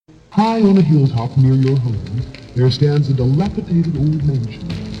High on a hilltop near your home, there stands a dilapidated old mansion.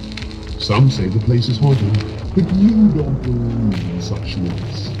 Some say the place is haunted, but you don't believe in such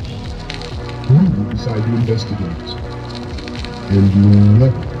myths. You decide to investigate, and you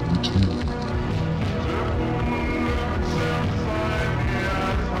never return.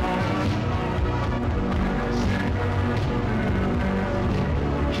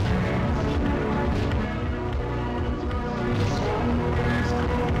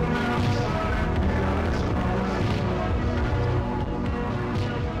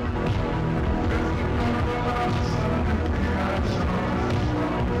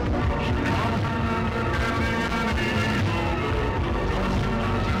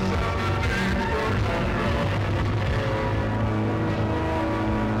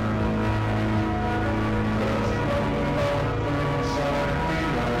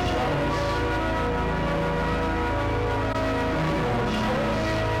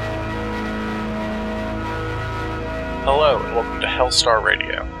 Hello, and welcome to Hellstar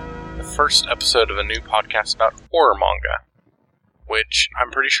Radio, the first episode of a new podcast about horror manga, which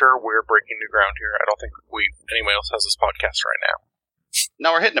I'm pretty sure we're breaking new ground here. I don't think anyone else has this podcast right now.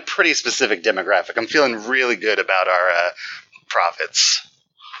 No, we're hitting a pretty specific demographic. I'm feeling really good about our profits.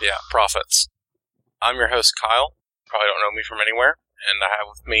 Yeah, profits. I'm your host, Kyle. Probably don't know me from anywhere, and I have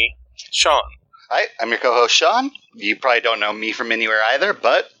with me, Sean. Hi, I'm your co-host, Sean. You probably don't know me from anywhere either,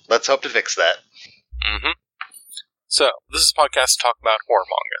 but let's hope to fix that. Mm-hmm. So, this is a podcast to talk about horror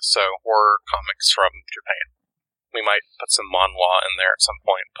manga, so horror comics from Japan. We might put some manhwa in there at some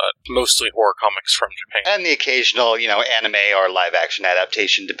point, but mostly horror comics from Japan. And the occasional, anime or live-action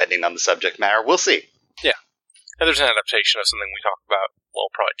adaptation, depending on the subject matter. We'll see. Yeah. If there's an adaptation of something we talk about,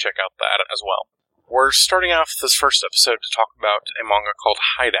 we'll probably check out that as well. We're starting off this first episode to talk about a manga called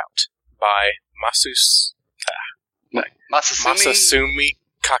Hideout by Masasumi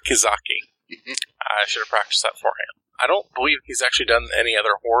Kakizaki. I should have practiced that beforehand. I don't believe he's actually done any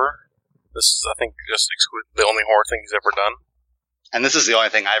other horror. This is, I think, just the only horror thing he's ever done. And this is the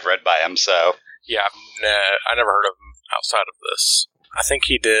only thing I've read by him, so... Yeah, I never heard of him outside of this. I think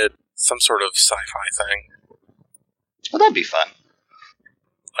he did some sort of sci-fi thing. Well, that'd be fun.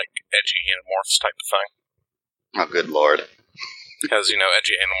 Like edgy Animorphs type of thing. Oh, good lord. Because,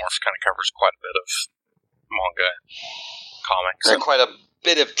 edgy Animorphs kind of covers quite a bit of manga comics. And quite a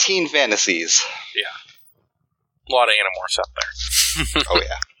bit of teen fantasies. Yeah. A lot of Animorphs out there. Oh,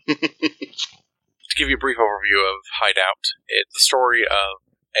 yeah. To give you a brief overview of Hideout, it's the story of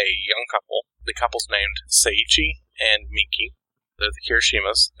a young couple. The couple's named Seiichi and Miki. They're the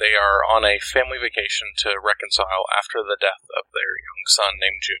Kirishimas. They are on a family vacation to reconcile after the death of their young son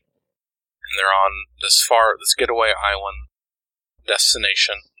named Jun. And they're on this getaway island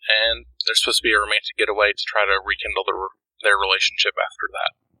destination, and they're supposed to be a romantic getaway to try to rekindle their relationship after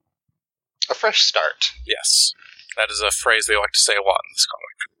that. A fresh start. Yes. That is a phrase they like to say a lot in this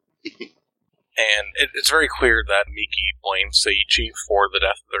comic. And it's very clear that Miki blames Seiichi for the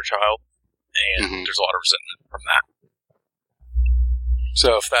death of their child, and there's a lot of resentment from that.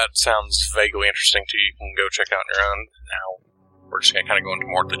 So if that sounds vaguely interesting to you, you can go check out on your own. Now, we're just going to kind of go into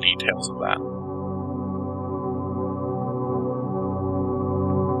more of the details of that.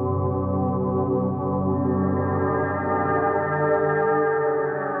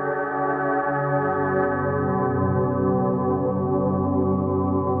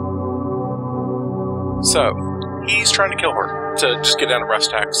 So, he's trying to kill her. To just get down to brass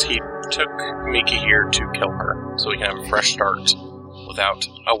tacks, he took Miki here to kill her, so he can have a fresh start without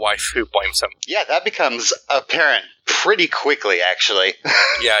a wife who blames him. Yeah, that becomes apparent pretty quickly, actually.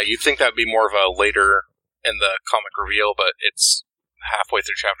 Yeah, you'd think that'd be more of a later in the comic reveal, but it's halfway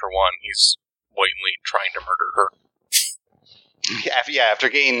through chapter 1. He's blatantly trying to murder her. After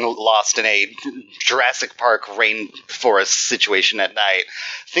getting lost in a Jurassic Park rainforest situation at night,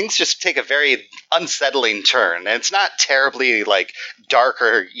 things just take a very unsettling turn. And it's not terribly, dark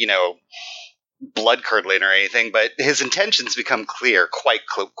or, blood-curdling or anything, but his intentions become clear quite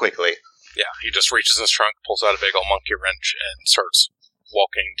quickly. Yeah, he just reaches in his trunk, pulls out a big old monkey wrench, and starts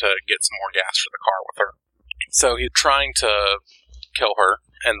walking to get some more gas for the car with her. So he's trying to kill her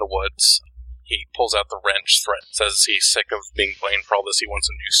in the woods. He pulls out the wrench, says he's sick of being blamed for all this, he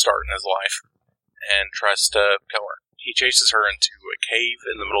wants a new start in his life, and tries to kill her. He chases her into a cave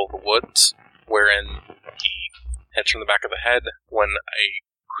in the middle of the woods, wherein he hits her in the back of the head when a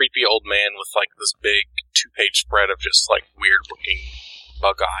creepy old man with this big 2-page spread of just weird-looking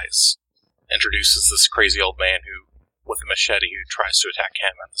bug eyes introduces this crazy old man with a machete who tries to attack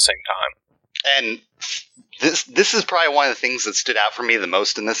him at the same time. And this is probably one of the things that stood out for me the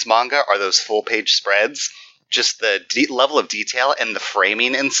most in this manga are those full-page spreads. just the level of detail and the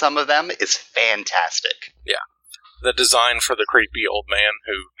framing in some of them is fantastic. Yeah. The design for the creepy old man,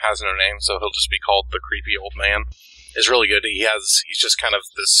 who has no name, so he'll just be called the creepy old man, is really good. He's just kind of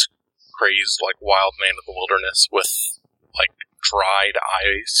this crazed, like, wild man of the wilderness with, like, dried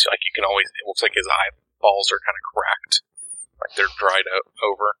eyes. Like, it looks like his eyeballs are kind of cracked. Like, they're dried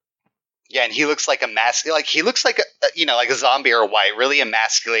over. Yeah, and he looks like he looks like a zombie or a white, really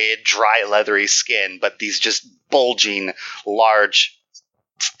emasculated, dry, leathery skin, but these just bulging, large,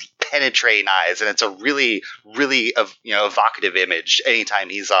 penetrating eyes, and it's a really, really evocative image anytime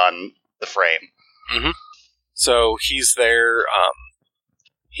he's on the frame. Mm-hmm. So he's there.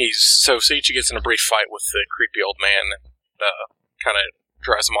 So Seiichi gets in a brief fight with the creepy old man, and kind of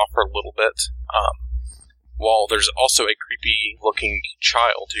drives him off for a little bit. While there's also a creepy-looking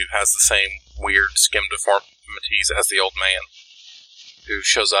child who has the same weird skin deformities as the old man, who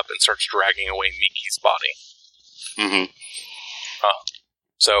shows up and starts dragging away Miki's body. Mm-hmm.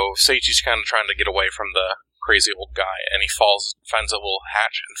 So Seiichi's kind of trying to get away from the crazy old guy, and he finds a little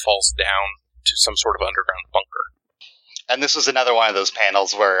hatch and falls down to some sort of underground bunker. And this was another one of those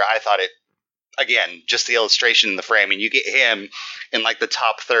panels where I thought it, again, just the illustration in the framing, you get him in like the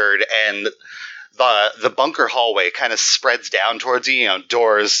top third, and the bunker hallway kind of spreads down towards you,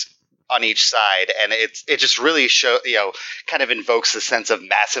 doors on each side, and it just really kind of invokes the sense of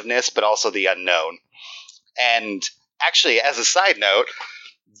massiveness, but also the unknown. And actually, as a side note,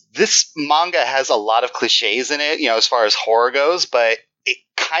 this manga has a lot of cliches in it, as far as horror goes, but it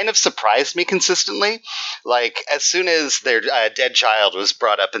kind of surprised me consistently. Like, as soon as their dead child was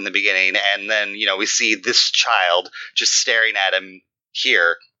brought up in the beginning, and then, we see this child just staring at him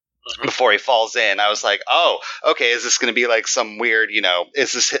here, before he falls in, I was like, oh, okay, is this going to be like some weird,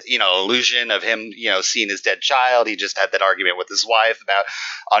 is this, illusion of him, seeing his dead child? He just had that argument with his wife about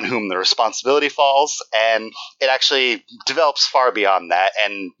on whom the responsibility falls, and it actually develops far beyond that,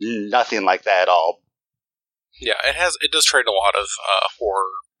 and nothing like that at all. Yeah, it does trade a lot of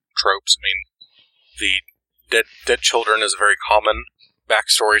horror tropes. I mean, the dead children is a very common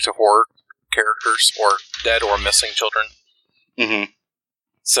backstory to horror characters, or dead or missing children. Mm-hmm.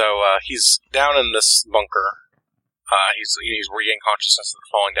 So he's down in this bunker. He's regaining consciousness and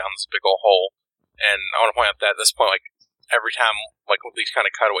falling down this big old hole. And I want to point out that at this point, like, every time, like, these kind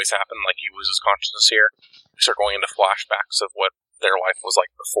of cutaways happen, like, he loses consciousness here, we start going into flashbacks of what their life was like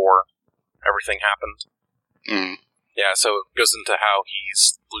before everything happened. Mm. Yeah, so it goes into how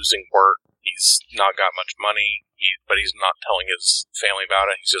he's losing work, he's not got much money, but he's not telling his family about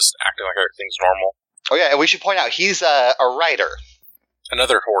it, he's just acting like everything's normal. Oh yeah, and we should point out, he's a writer.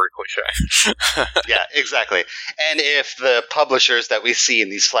 Another horror cliche. Yeah, exactly. And if the publishers that we see in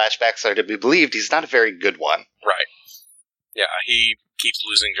these flashbacks are to be believed, he's not a very good one. Right. Yeah, he keeps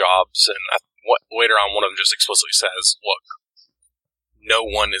losing jobs, and later on one of them just explicitly says, look, no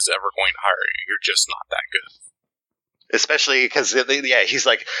one is ever going to hire you. You're just not that good. Especially because, he's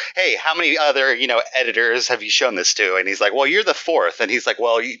like, hey, how many other, editors have you shown this to? And he's like, well, you're the fourth. And he's like,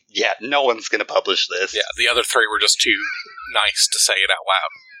 well, yeah, no one's going to publish this. Yeah, the other three were just too nice to say it out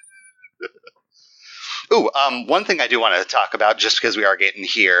Ooh, loud. one thing I do want to talk about, just because we are getting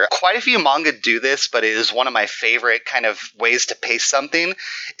here, quite a few manga do this, but it is one of my favorite kind of ways to pace something,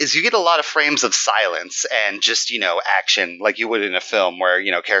 is you get a lot of frames of silence and just, action, like you would in a film where,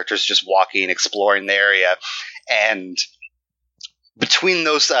 characters just walking, exploring the area. And between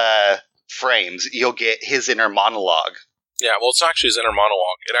those frames, you'll get his inner monologue. Yeah, well, it's not actually his inner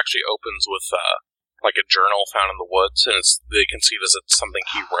monologue. It actually opens with like a journal found in the woods, and they can see this as something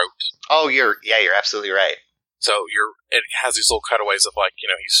he wrote. Oh, you're absolutely right. So it has these little cutaways of, like,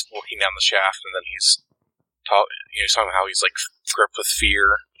 he's looking down the shaft, and then he's talking how he's like gripped with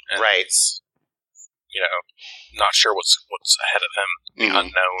fear, and right? He's, not sure what's ahead of him. The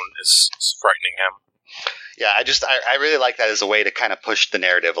unknown is frightening him. Yeah, I really like that as a way to kind of push the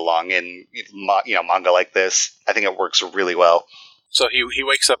narrative along in manga like this. I think it works really well. So he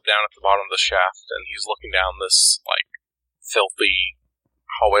wakes up down at the bottom of the shaft, and he's looking down this, like, filthy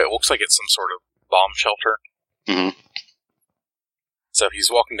hallway. It looks like it's some sort of bomb shelter. Mm-hmm. So he's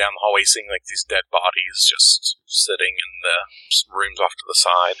walking down the hallway, seeing, like, these dead bodies just sitting in the rooms off to the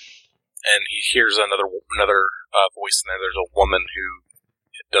side. And he hears another voice in there. There's a woman who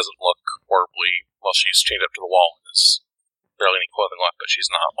doesn't look horribly, well, she's chained up to the wall and has barely any clothing left, but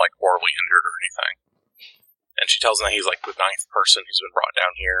she's not, like, horribly injured or anything. And she tells him that he's, like, the 9th person who's been brought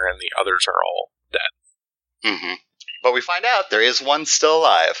down here, and the others are all dead. Mm-hmm. But we find out there is one still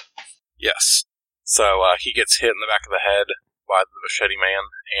alive. Yes. So he gets hit in the back of the head by the machete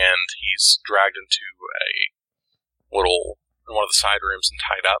man, and he's dragged into one of the side rooms and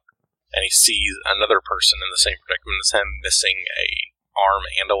tied up. and he sees another person in the same predicament as him, missing a arm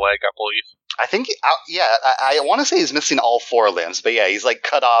and a leg, I believe. I think, I want to say he's missing all 4 limbs, but yeah, he's like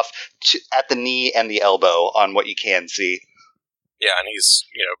cut off at the knee and the elbow on what you can see. Yeah, and he's,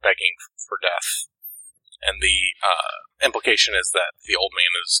 begging for death. And the implication is that the old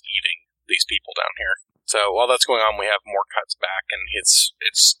man is eating these people down here. So while that's going on, we have more cuts back, and it's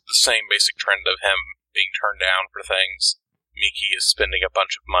the same basic trend of him being turned down for things. Miki is spending a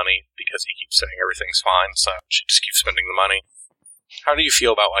bunch of money because he keeps saying everything's fine, so she just keeps spending the money. How do you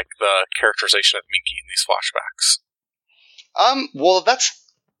feel about the characterization of Miki in these flashbacks? Well, that's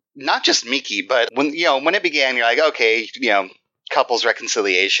not just Miki, but when it began, you're like, okay, couples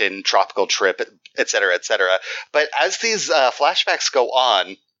reconciliation, tropical trip, etc., etc. But as these flashbacks go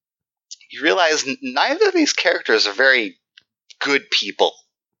on, you realize neither of these characters are very good people.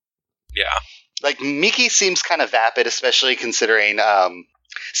 Yeah. Like, Miki seems kind of vapid, especially considering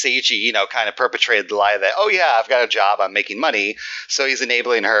Seiichi, kind of perpetrated the lie that, oh yeah, I've got a job, I'm making money, so he's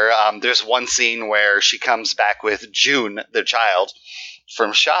enabling her. There's one scene where she comes back with June, their child,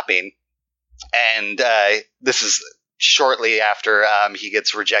 from shopping, and this is shortly after he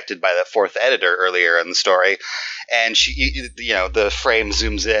gets rejected by the 4th editor earlier in the story, and she, the frame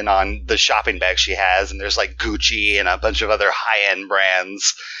zooms in on the shopping bag she has, and there's like Gucci and a bunch of other high-end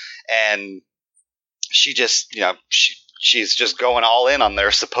brands, and she just, she's just going all in on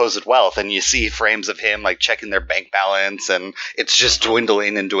their supposed wealth, and you see frames of him like checking their bank balance, and it's just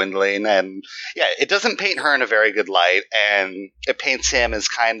dwindling and dwindling, and yeah, it doesn't paint her in a very good light, and it paints him as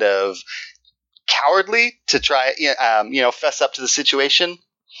kind of cowardly to try, fess up to the situation.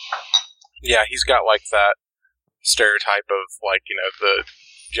 Yeah, he's got that stereotype of the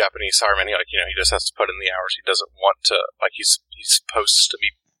Japanese fireman. He just has to put in the hours. He doesn't want to, he's supposed to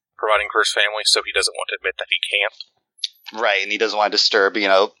be providing for his family, so he doesn't want to admit that he can't. Right, and he doesn't want to disturb,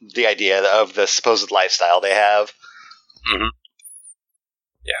 the idea of the supposed lifestyle they have. Mm-hmm.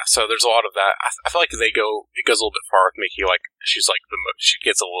 Yeah, so there's a lot of that. I feel like it goes a little bit far with Miki. She's she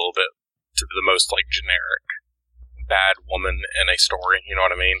gets a little bit to be the most generic bad woman in a story. You know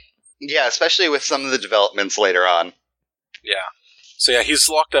what I mean? Yeah, especially with some of the developments later on. Yeah. So yeah, he's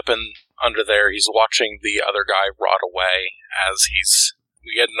locked up under there. He's watching the other guy rot away as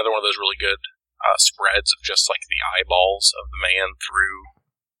we get another one of those really good spreads of just the eyeballs of the man through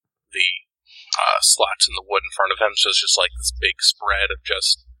the slats in the wood in front of him. So it's just this big spread of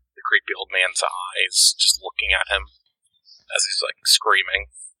just the creepy old man's eyes just looking at him as he's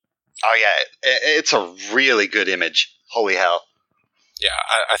screaming. Oh yeah, it's a really good image. Holy hell. Yeah,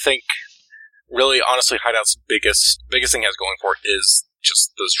 I think really, honestly, Hideout's biggest thing it has going for it is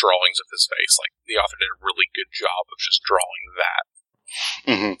just those drawings of his face. The author did a really good job of just drawing that.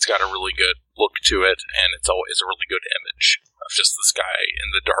 Mm-hmm. It's got a really good look to it, and it's always a really good image of just this guy in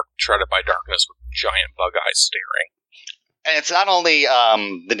the dark, shrouded by darkness with giant bug eyes staring. And it's not only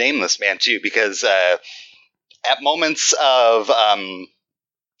the Nameless Man, too, because at moments of,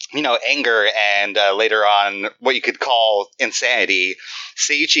 anger and later on what you could call insanity,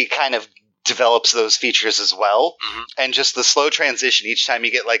 Seiichi kind of develops those features as well. Mm-hmm. And just the slow transition each time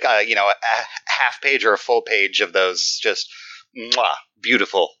you get a half page or a full page of those, just mwah,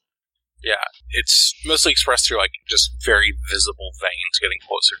 beautiful. Yeah, it's mostly expressed through just very visible veins getting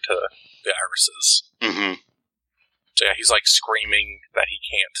closer to the irises. Mm-hmm. So yeah, he's screaming that he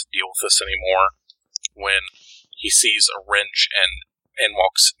can't deal with this anymore when he sees a wrench and in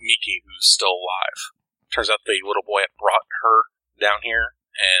walks Miki, who's still alive. Turns out the little boy had brought her down here,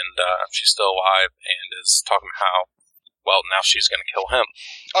 and she's still alive and is talking about how, well, now she's going to kill him.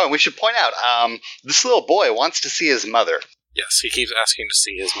 Oh, and we should point out, this little boy wants to see his mother. Yes, he keeps asking to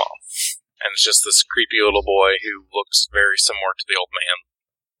see his mom. And it's just this creepy little boy who looks very similar to the old man.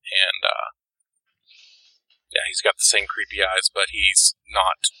 And, yeah, he's got the same creepy eyes, but he's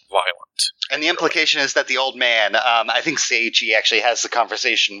not violent. And the implication is that the old man, I think Seiichi actually has the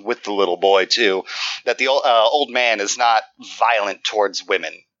conversation with the little boy, too, that the old man is not violent towards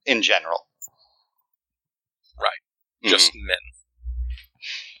women in general. Right. Just men.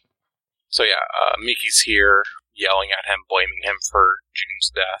 So yeah, Miki's here, yelling at him, blaming him for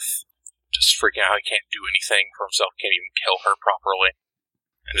June's death, just freaking out he can't do anything for himself, can't even kill her properly,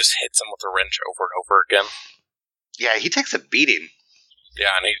 and just hits him with a wrench over and over again. Yeah, he takes a beating.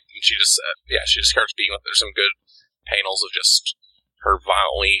 Yeah, and she just starts beating with. There's some good panels of just her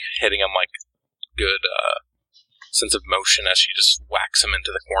violently hitting him, good sense of motion as she just whacks him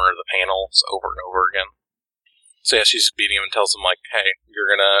into the corner of the panels over and over again. So yeah, she's beating him and tells him hey,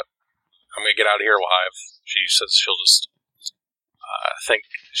 I'm gonna get out of here alive. She says she'll just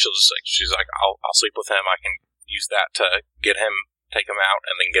she's I'll sleep with him. I can use that to get him take him out,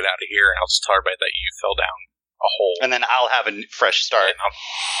 and then get out of here, and I'll just tell everybody that you fell down a hole. And then I'll have a fresh start.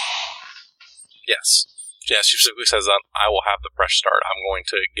 Yes. Yeah, she specifically says that I will have the fresh start. I'm going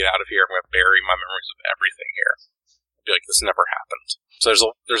to get out of here. I'm going to bury my memories of everything here. Be like, this never happened.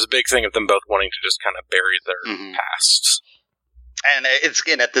 So there's a big thing of them both wanting to just kind of bury their pasts. And it's,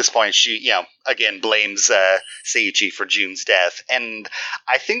 again, at this point, she, again, blames Seiichi for Jun's death. And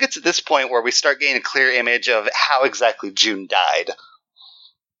I think it's at this point where we start getting a clear image of how exactly Jun died.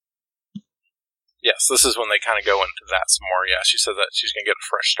 Yes, this is when they kind of go into that some more. Yeah, she said that she's going to get a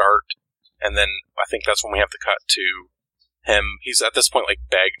fresh start. And then I think that's when we have the cut to him. He's at this point, like,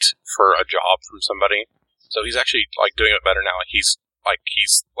 begged for a job from somebody. So he's actually, like, doing it better now. He's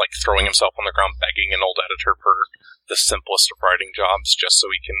throwing himself on the ground begging an old editor for the simplest of writing jobs just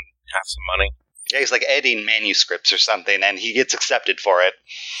so he can have some money. Yeah, he's, like, editing manuscripts or something, and he gets accepted for it.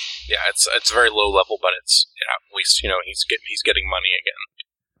 Yeah, it's very low level, but it's, at least, he's getting money again.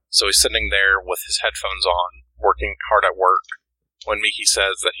 So he's sitting there with his headphones on, working hard at work, when Miki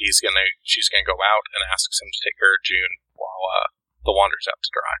says that she's gonna go out and asks him to take care of Jun while the Wander's out to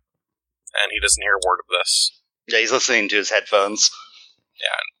dry. And he doesn't hear a word of this. Yeah, he's listening to his headphones.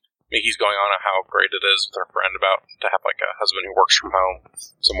 Yeah, and Miki's going on how great it is with her friend about to have, like, a husband who works from home.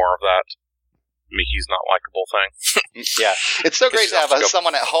 Some more of that. Miki's not likable thing. Yeah, it's so great to have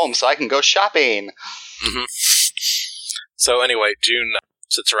someone at home so I can go shopping. Mm-hmm. So anyway, Jun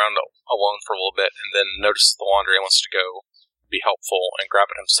sits around alone for a little bit and then notices the Wander and wants to go be helpful and grab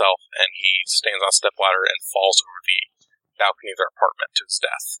it himself, and he stands on a stepladder and falls over the balcony of their apartment to his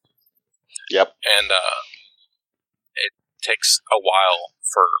death. Yep. And it takes a while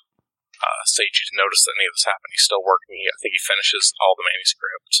for Seiichi to notice that any of this happened. He's still working. I think he finishes all the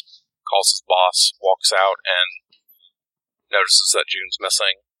manuscript, calls his boss, walks out, and notices that Jun's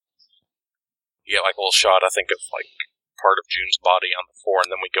missing. You get, like, a little shot, I think, of, like, part of Jun's body on the floor,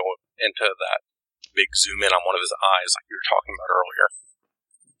 and then we go into that big zoom in on one of his eyes, like you were talking about earlier.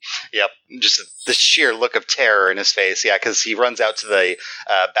 Yep, just the sheer look of terror in his face. Yeah, because he runs out to the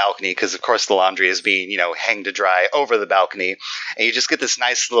balcony, because of course the laundry is being, hanged to dry over the balcony, and you just get this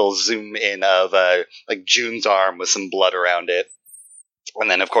nice little zoom in of like Jun's arm with some blood around it, and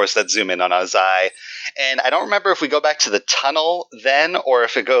then of course that zoom in on his eye. And I don't remember if we go back to the tunnel then, or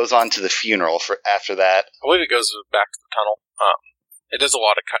if it goes on to the funeral for after that. I believe it goes back to the tunnel. It does a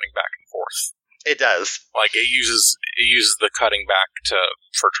lot of cutting back and forth. It does. Like, it uses the cutting back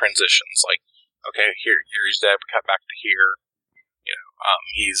for transitions. Like, okay, here he's dead, we cut back to here.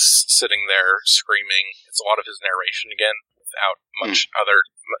 He's sitting there screaming. It's a lot of his narration again, without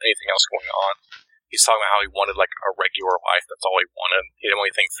anything else going on. He's talking about how he wanted, like, a regular life. That's all he wanted. He didn't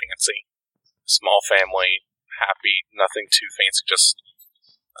want anything fancy. Small family, happy, nothing too fancy, just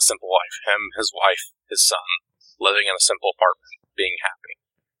a simple life. Him, his wife, his son, living in a simple apartment, being happy.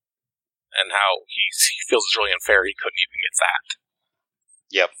 And how he feels it's really unfair he couldn't even get that.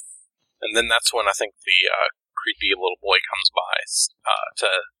 Yep. And then that's when I think the creepy little boy comes by to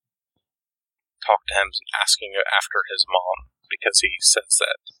talk to him, asking after his mom, because he says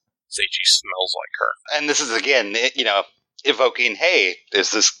that Seiichi smells like her. And this is, again, evoking, hey,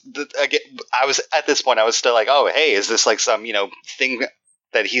 is this... Again, I was, at this point, I was still like, oh, hey, is this like some, thing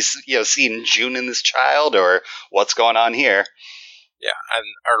that he's, seen Jun in this child, or what's going on here? Yeah, and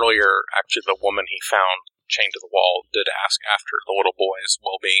earlier, actually, the woman he found chained to the wall did ask after the little boy's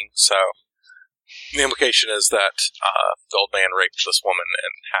well-being, so the implication is that the old man raped this woman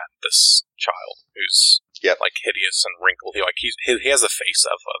and had this child who's like hideous and wrinkled. He has the face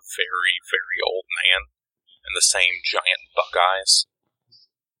of a very, very old man and the same giant bug eyes.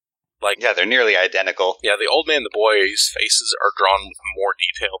 Like, yeah, they're nearly identical. Yeah, the old man and the boy's faces are drawn with more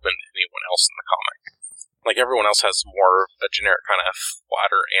detail than anyone else in the comic. Like, everyone else has more a generic kind of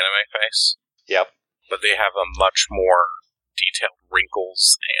flatter anime face. Yep. But they have a much more detailed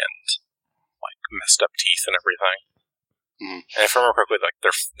wrinkles and, like, messed up teeth and everything. Mm-hmm. And if I remember correctly, like,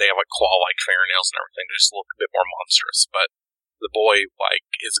 they have, like, claw-like fingernails and everything. They just look a bit more monstrous. But the boy, like,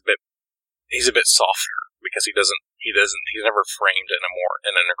 he's a bit softer because he's never framed in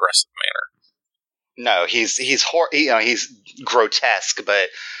an aggressive manner. No, he's grotesque, but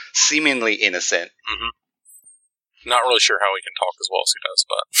seemingly innocent. Mm-hmm. Not really sure how he can talk as well as he does,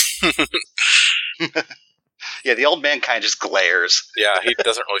 but... Yeah, the old man kind of just glares. Yeah, he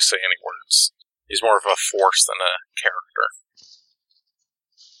doesn't really say any words. He's more of a force than a character.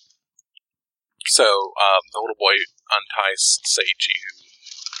 So, the little boy unties Seiichi, who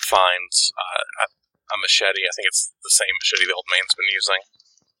finds a machete. I think it's the same machete the old man's been using,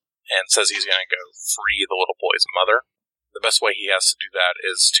 and says he's going to go free the little boy's mother. The best way he has to do that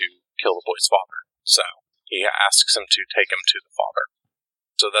is to kill the boy's father. So, he asks him to take him to the father.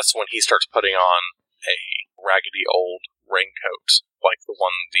 So that's when he starts putting on a raggedy old raincoat, like the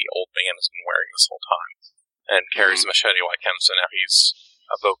one the old man has been wearing this whole time, and carries a machete like him, so now he's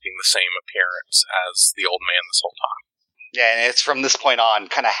evoking the same appearance as the old man this whole time. Yeah, and it's from this point on,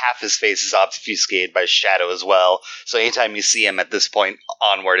 kind of half his face is obfuscated by shadow as well. So anytime you see him at this point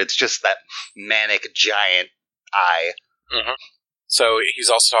onward, it's just that manic giant eye. Mm-hmm. So he's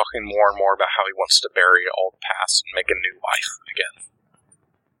also talking more and more about how he wants to bury all the past and make a new life again.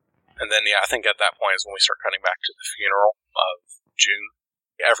 And then, I think at that point is when we start cutting back to the funeral of June.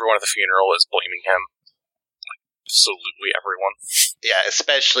 Everyone at the funeral is blaming him. Like, absolutely everyone. Yeah,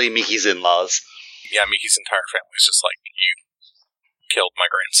 especially Miki's in-laws. Yeah, Miki's entire family is just like, you killed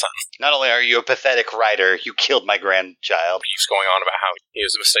my grandson. Not only are you a pathetic writer, you killed my grandchild. He's going on about how he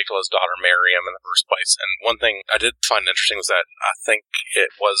was a mistake to let his daughter marry him in the first place. And one thing I did find interesting was that I think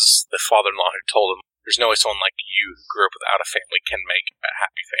it was the father-in-law who told him, there's no way someone like you who grew up without a family can make a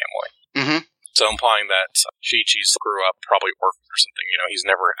happy family. Mm-hmm. So implying that Shinichi grew up probably orphaned or something. He's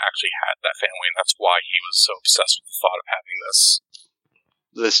never actually had that family, and that's why he was so obsessed with the thought of having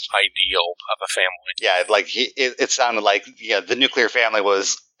this ideal of a family. Yeah, like it sounded like the nuclear family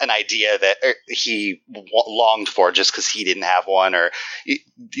was an idea that he longed for just because he didn't have one, or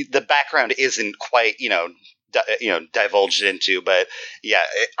the background isn't quite divulged into. But yeah,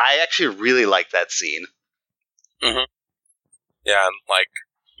 I actually really like that scene. Mm-hmm. Yeah, and like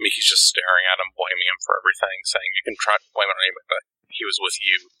Miki's just staring at him, blaming him for everything, saying you can try to blame it on anybody, but he was with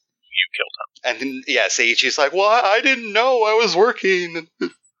you. You killed him. And then, Seiichi's like, well, I didn't know I was working.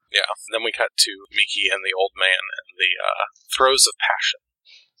 Yeah. Then we cut to Miki and the old man in the throes of passion.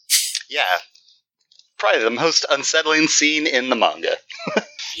 Yeah. Probably the most unsettling scene in the manga.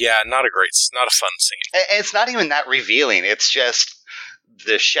 Yeah, not a fun scene. And it's not even that revealing. It's just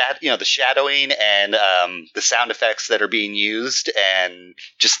the shadowing and the sound effects that are being used, and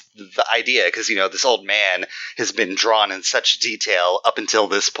just the idea, because this old man has been drawn in such detail up until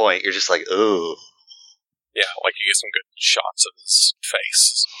this point. You're just like, ooh. Yeah, like you get some good shots of his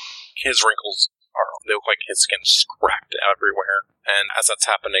face. His wrinkles they look like his skin's cracked everywhere. And as that's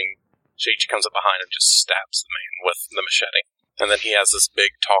happening, Shinichi comes up behind and just stabs the man with the machete. And then he has this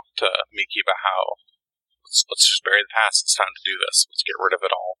big talk to Miki about how let's just bury the past. It's time to do this. Let's get rid of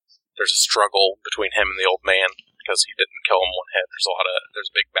it all. There's a struggle between him and the old man because he didn't kill him one hit.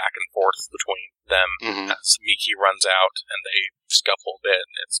 There's a big back and forth between them as Miki runs out and they scuffle a bit.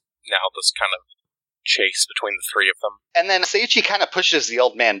 It's now this kind of chase between the three of them. And then Seiichi kind of pushes the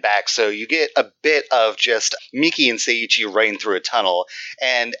old man back, so you get a bit of just Miki and Seiichi running through a tunnel.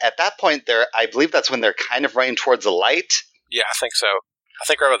 And at that point, I believe that's when they're kind of running towards the light. Yeah, I think so. I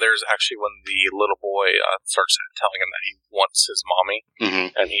think right there's actually when the little boy starts telling him that he wants his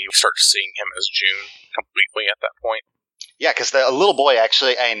mommy, and he starts seeing him as June completely at that point. Yeah, because the little boy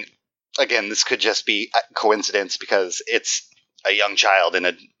actually, and again, this could just be a coincidence because it's a young child in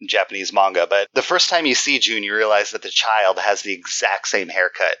a Japanese manga, but the first time you see June, you realize that the child has the exact same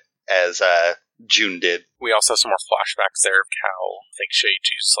haircut as June did. We also have some more flashbacks there of how I think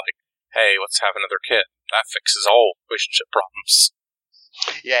Shinichi's like, hey, let's have another kid. That fixes all relationship problems.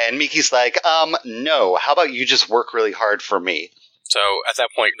 Yeah, and Miki's like, no, how about you just work really hard for me? So, at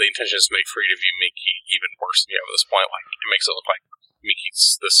that point, the intention is to make free to view Miki even worse than you have at this point. Like, it makes it look like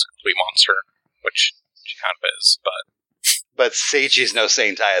Miki's this complete monster, which she kind of is, But Seiichi's no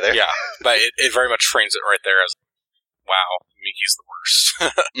saint either. Yeah, but it very much frames it right there as, wow, Miki's the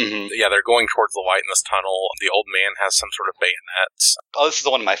worst. Yeah, they're going towards the light in this tunnel. The old man has some sort of bayonet. Oh, this is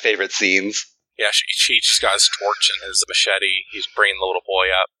one of my favorite scenes. Yeah, she just got his torch and his machete. He's bringing the little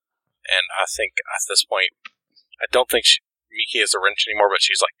boy up. And I think at this point, I don't think Miki has a wrench anymore, but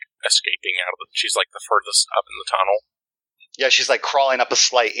she's like escaping out of she's like the furthest up in the tunnel. Yeah, she's like crawling up a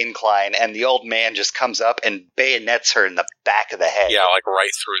slight incline, and the old man just comes up and bayonets her in the back of the head. Yeah, like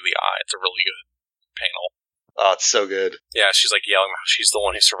right through the eye. It's a really good panel. Oh, it's so good. Yeah, she's like yelling how she's the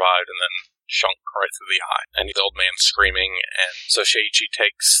one who survived, and then shunk right through the eye. And the old man screaming, and so Shinichi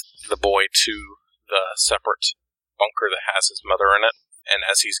takes the boy to the separate bunker that has his mother in it. And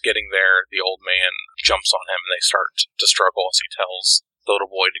as he's getting there, the old man jumps on him, and they start to struggle as he tells the little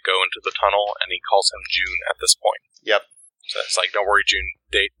boy to go into the tunnel, and he calls him June at this point. Yep. So it's like, don't worry, June,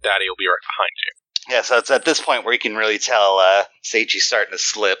 Daddy will be right behind you. Yeah, so it's at this point where you can really tell Seiichi's starting to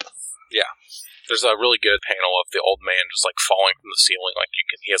slip. Yeah. There's a really good panel of the old man just like falling from the ceiling. Like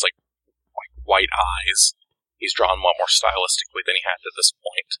he has like white eyes. He's drawn a lot more stylistically than he had at this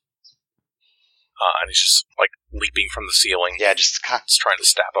point. And he's just like leaping from the ceiling. Yeah, just trying to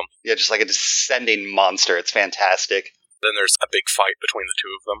stab him. Yeah, just like a descending monster. It's fantastic. Then there's a big fight between the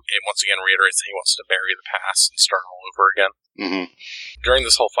two of them. It once again reiterates that he wants to bury the past and start all over again. Mm-hmm. During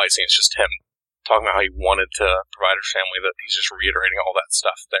this whole fight scene, it's just him talking about how he wanted to provide his family, that he's just reiterating all that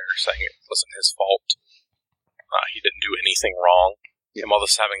stuff there, saying it wasn't his fault. He didn't do anything wrong. Yeah. And while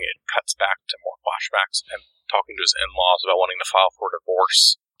this having, it cuts back to more flashbacks and talking to his in-laws about wanting to file for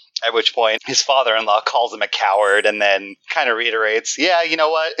divorce. At which point, his father-in-law calls him a coward and then kind of reiterates, yeah, you know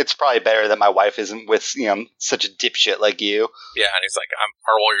what? It's probably better that my wife isn't with, such a dipshit like you. Yeah, and he's like,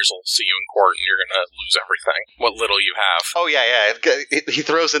 our lawyers will see you in court and you're going to lose everything. What little you have. Oh, yeah. He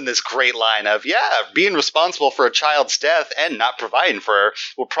throws in this great line of, being responsible for a child's death and not providing for her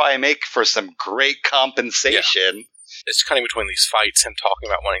will probably make for some great compensation. Yeah. It's cutting between these fights, him talking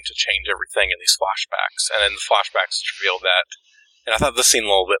about wanting to change everything in these flashbacks. And in the flashbacks, it's revealed that, and I thought this scene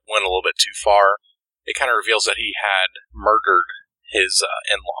went a little bit too far. It kind of reveals that he had murdered his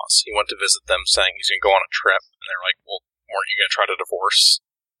in-laws. He went to visit them saying he's going to go on a trip. And they're like, well, weren't you going to try to divorce?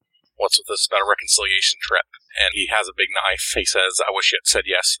 What's with this about a reconciliation trip? And he has a big knife. He says, I wish you had said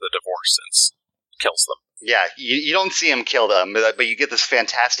yes to the divorce, and kills them. Yeah, you don't see him kill them, but you get this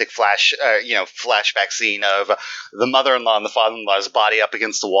fantastic flashback scene of the mother-in-law and the father-in-law's body up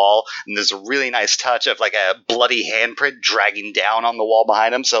against the wall, and there's a really nice touch of like a bloody handprint dragging down on the wall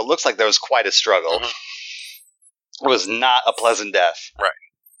behind him, so it looks like there was quite a struggle. Mm-hmm. It was not a pleasant death. Right.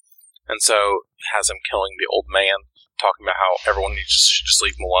 And so, has him killing the old man, talking about how everyone should just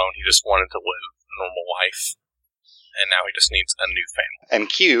leave him alone. He just wanted to live a normal life, and now he just needs a new family. And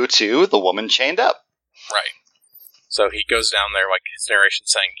cue to the woman chained up. Right. So he goes down there, like his narration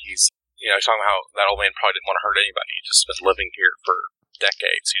saying he's talking about how that old man probably didn't want to hurt anybody. He just been living here for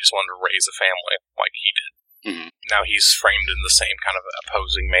decades. He just wanted to raise a family like he did. Mm-hmm. Now he's framed in the same kind of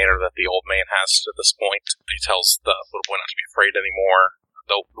opposing manner that the old man has to this point. He tells the little boy not to be afraid anymore.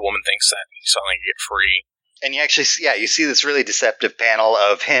 The woman thinks that he's suddenly going to get free. And you actually, you see this really deceptive panel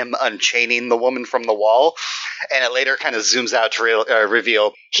of him unchaining the woman from the wall, and it later kind of zooms out to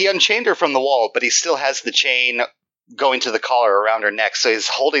reveal he unchained her from the wall, but he still has the chain going to the collar around her neck, so he's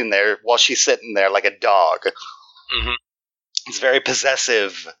holding there while she's sitting there like a dog. Mm-hmm. It's a very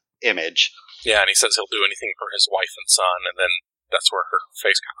possessive image. Yeah, and he says he'll do anything for his wife and son, and then that's where her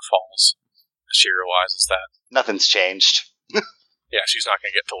face kind of falls. She realizes that nothing's changed. Yeah, she's not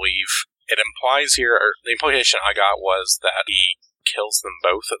going to get to leave. It implies here, or the implication I got was that he kills them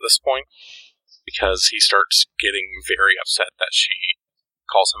both at this point, because he starts getting very upset that she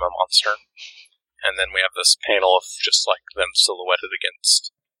calls him a monster. And then we have this panel of just like them silhouetted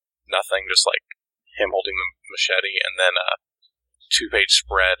against nothing, just like him holding the machete, and then a 2-page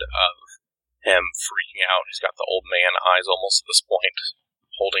spread of him freaking out. He's got the old man eyes almost at this point,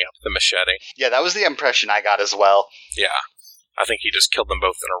 holding up the machete. Yeah, that was the impression I got as well. Yeah. I think he just killed them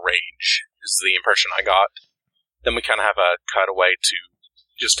both in a rage, is the impression I got. Then we kind of have a cutaway to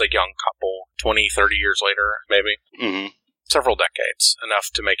just a young couple, 20, 30 years later, maybe. Mm-hmm. Several decades,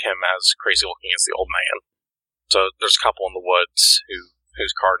 enough to make him as crazy looking as the old man. So there's a couple in the woods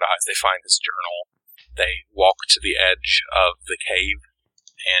whose car dies. They find his journal. They walk to the edge of the cave,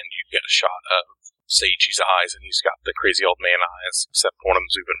 and you get a shot of Seiichi's eyes, and he's got the crazy old man eyes, except one of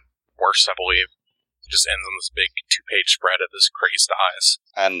them's even worse, I believe. Just ends on this big 2-page spread of his crazed eyes.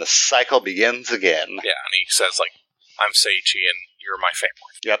 And the cycle begins again. Yeah, and he says, like, I'm Seiichi and you're my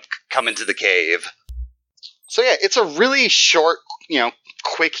family. Yep, come into the cave. So yeah, it's a really short,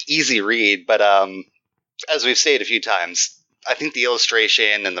 quick, easy read, but as we've stated a few times, I think the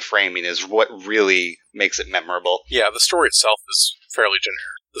illustration and the framing is what really makes it memorable. Yeah, the story itself is fairly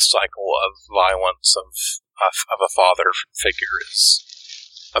generic. The cycle of violence of a father figure is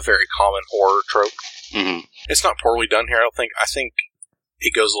a very common horror trope. Mm-hmm. It's not poorly done here, I don't think. I think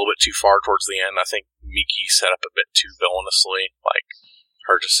it goes a little bit too far towards the end. I think Miki set up a bit too villainously, like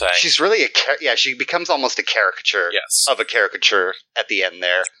her just saying... She's really she becomes almost a caricature of a caricature at the end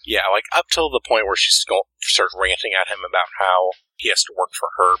there. Yeah, like up till the point where she starts ranting at him about how he has to work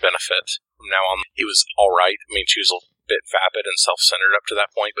for her benefit. From now on, he was alright. I mean, she was a bit vapid and self-centered up to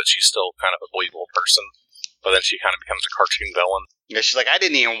that point, but she's still kind of a believable person. But then she kind of becomes a cartoon villain. Yeah, she's like, I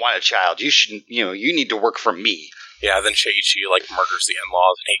didn't even want a child. You should, you need to work for me. Yeah, then Seiichi, murders the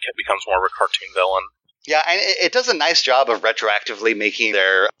in-laws, and he becomes more of a cartoon villain. Yeah, and it does a nice job of retroactively making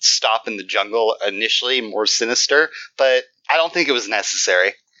their stop in the jungle initially more sinister, but I don't think it was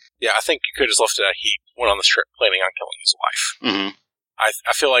necessary. Yeah, I think you could have just left it that he went on this trip planning on killing his wife. Mm-hmm.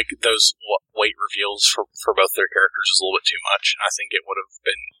 I feel like those late reveals for both their characters is a little bit too much. I think it would have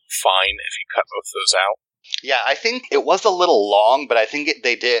been fine if you cut both of those out. Yeah, I think it was a little long, but I think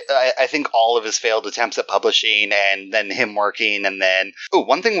they did. I think all of his failed attempts at publishing, and then him working, and then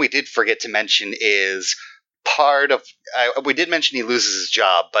one thing we did forget to mention is part of we did mention he loses his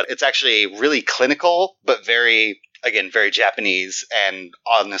job, but it's actually really clinical, but very Japanese, and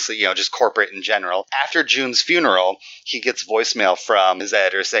honestly, just corporate in general. After June's funeral, he gets voicemail from his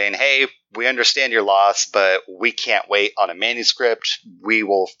editor saying, "Hey, we understand your loss, but we can't wait on a manuscript. We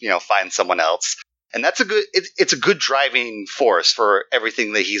will, find someone else." And that's it's a good driving force for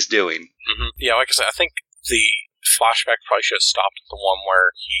everything that he's doing. Mm-hmm. Yeah, like I said, I think the flashback probably should have stopped at the one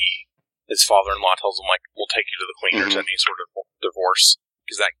where his father-in-law tells him, like, we'll take you to the cleaners, any sort of divorce,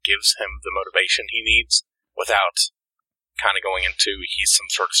 because that gives him the motivation he needs without kind of going into he's some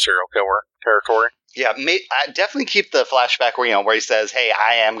sort of serial killer territory. Yeah, I definitely keep the flashback where he says, "Hey,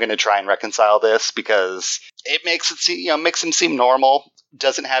 I am going to try and reconcile this," because it makes him seem normal.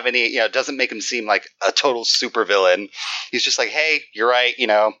 Doesn't have any, doesn't make him seem like a total supervillain. He's just like, "Hey, you're right.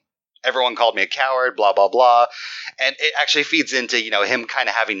 Everyone called me a coward, blah, blah, blah." And it actually feeds into, him kind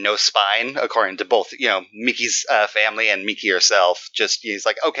of having no spine, according to both, Mickey's family and Mickey herself. Just, he's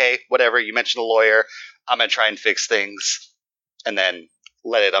like, "Okay, whatever. You mentioned a lawyer. I'm going to try and fix things." And then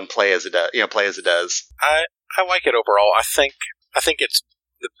let it play as it does. I like it overall. I think its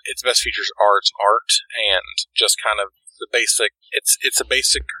best features are its art and just kind of the basic. It's a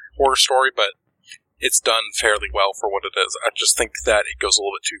basic horror story, but it's done fairly well for what it is. I just think that it goes a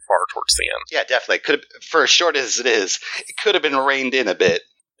little bit too far towards the end. Yeah, definitely. For as short as it is, it could have been reined in a bit.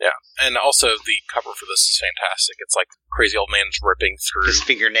 Yeah, and also the cover for this is fantastic. It's like crazy old man's ripping through his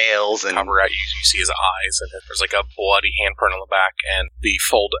fingernails and cover out. You see his eyes, and there's like a bloody handprint on the back, and the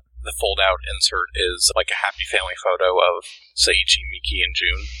fold out insert is like a happy family photo of Seiichi, Miki, and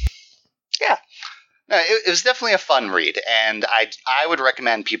June. Yeah. No, it was definitely a fun read, and I would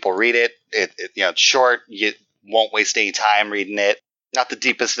recommend people read it. It's short. You won't waste any time reading it. Not the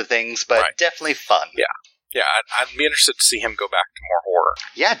deepest of things, but definitely fun. Yeah. Yeah, I'd be interested to see him go back to more horror.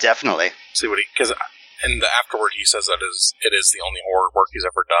 Yeah, definitely. See what because afterward he says that it is the only horror work he's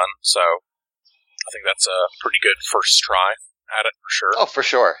ever done. So I think that's a pretty good first try at it for sure. Oh, for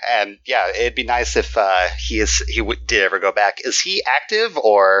sure. And yeah, it'd be nice if he did ever go back. Is he active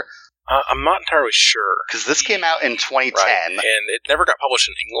or? I'm not entirely sure because this came out in 2010, and it never got published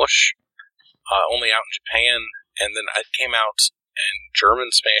in English. Only out in Japan, and then it came out in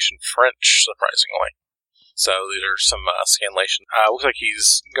German, Spanish, and French. Surprisingly. So these are some scanlation. Looks like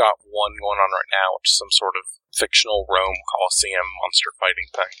he's got one going on right now, which is some sort of fictional Rome Colosseum monster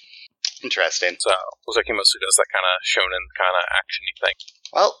fighting thing. Interesting. So looks like he mostly does that kind of shonen kind of action-y thing.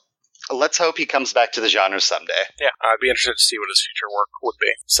 Well, let's hope he comes back to the genre someday. Yeah, I'd be interested to see what his future work would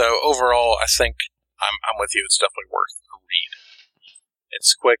be. So overall, I think I'm with you. It's definitely worth a read.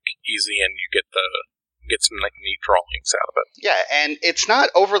 It's quick, easy, and you get some like neat drawings out of it. Yeah, and it's not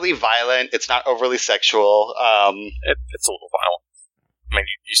overly violent. It's not overly sexual. It's a little violent. I mean,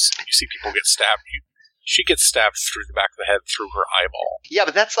 you see people get stabbed. She gets stabbed through the back of the head through her eyeball. Yeah,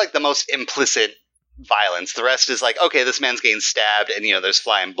 but that's like the most implicit violence. The rest is like, okay, this man's getting stabbed, and there's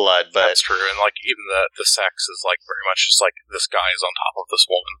flying blood. But that's true, and like even the sex is like very much just like this guy is on top of this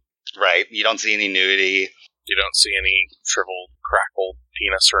woman. Right. You don't see any nudity. You don't see any shriveled, crackled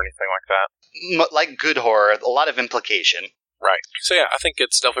penis or anything like that. Like good horror, a lot of implication. Right. So yeah, I think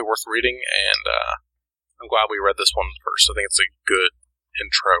it's definitely worth reading, and I'm glad we read this one first. I think it's a good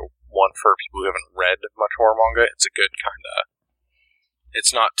intro one for people who haven't read much horror manga. It's a good kind of.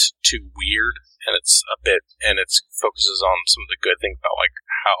 It's not too weird, and it focuses on some of the good things about like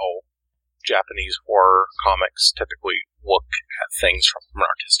how Japanese horror comics typically look at things from an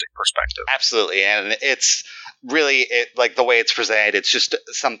artistic perspective. Absolutely, and it's really like the way it's presented. It's just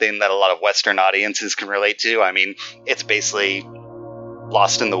something that a lot of Western audiences can relate to. I mean, it's basically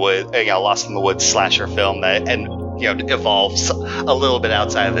Lost in the Woods slasher film that evolves a little bit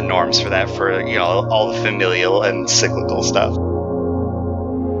outside of the norms for that for all the familial and cyclical stuff.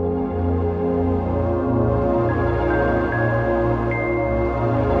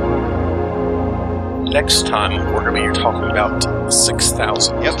 Next time, we're going to be talking about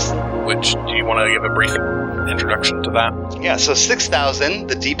 6000. Yep. Which, do you want to give a brief introduction to that? Yeah, so 6000,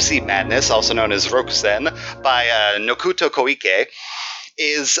 The Deep Sea Madness, also known as Rokusen, by Nokuto Koike,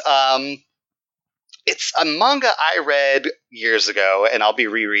 is it's a manga I read years ago, and I'll be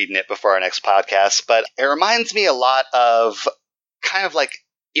rereading it before our next podcast, but it reminds me a lot of kind of like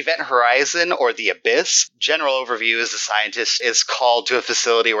Event Horizon or The Abyss. General overview is the scientist is called to a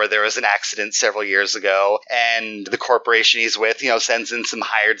facility where there was an accident several years ago, and the corporation he's with, sends in some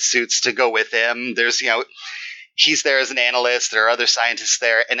hired suits to go with him. There's, he's there as an analyst. There are other scientists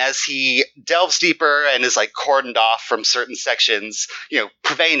there. And as he delves deeper and is like cordoned off from certain sections,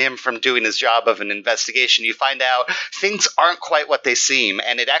 preventing him from doing his job of an investigation, you find out things aren't quite what they seem.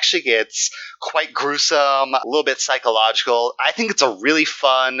 And it actually gets quite gruesome, a little bit psychological. I think it's a really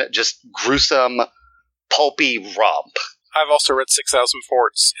fun, just gruesome, pulpy romp. I've also read 6,000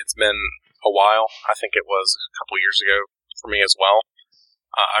 Forts. It's been a while. I think it was a couple years ago for me as well.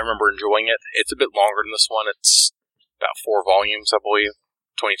 I remember enjoying it. It's a bit longer than this one. It's about 4 volumes, I believe,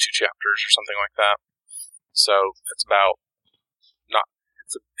 22 chapters or something like that. So it's about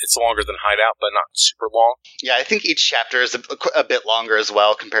it's longer than Hideout, but not super long. Yeah, I think each chapter is a bit longer as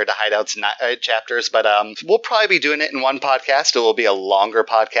well compared to Hideout's chapters. But we'll probably be doing it in one podcast. It will be a longer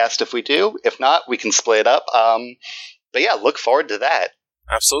podcast if we do. If not, we can split it up. But yeah, look forward to that.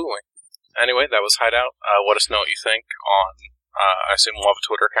 Absolutely. Anyway, that was Hideout. Let us know what you think on, I assume we'll have a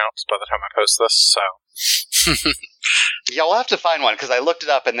Twitter account by the time I post this, so. Yeah, we'll have to find one, because I looked it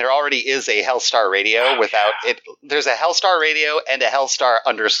up, and there already is a Hellstar Radio without it. There's a Hellstar Radio and a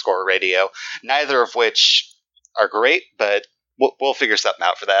Hellstar_radio, neither of which are great, but we'll figure something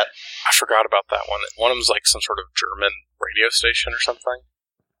out for that. I forgot about that one. One of them's like some sort of German radio station or something.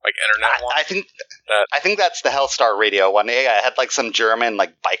 Like internet one? I think that's the Hellstar Radio one. Yeah, it had like some German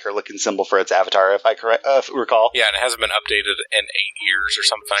like biker looking symbol for its avatar, if I recall. Yeah, and it hasn't been updated in 8 years or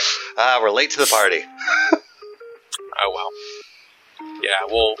something. We're late to the party. Oh well. Yeah,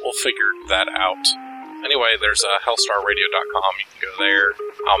 we'll figure that out. Anyway, there's hellstarradio.com. You can go there.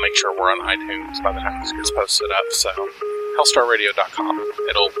 I'll make sure we're on iTunes by the time this gets posted up. So, hellstarradio.com.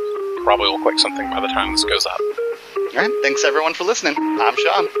 It'll probably look like something by the time this goes up. All right, thanks everyone for listening. I'm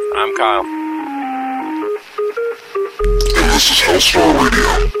Sean. I'm Kyle. And this is Hellstar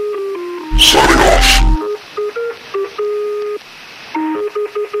Radio. Signing off.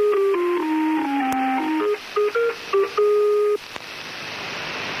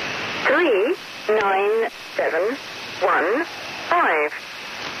 Three, 9, 7, 1, 5.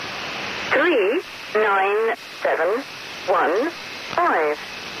 3, 9, 7, 1, 5.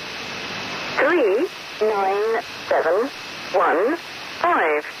 3, 9, 7, 1,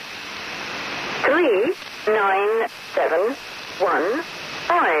 5. 3, 9, 7, 1,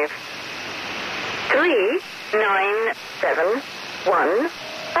 5. 3, 9, 7, 1,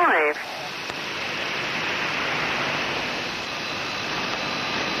 5.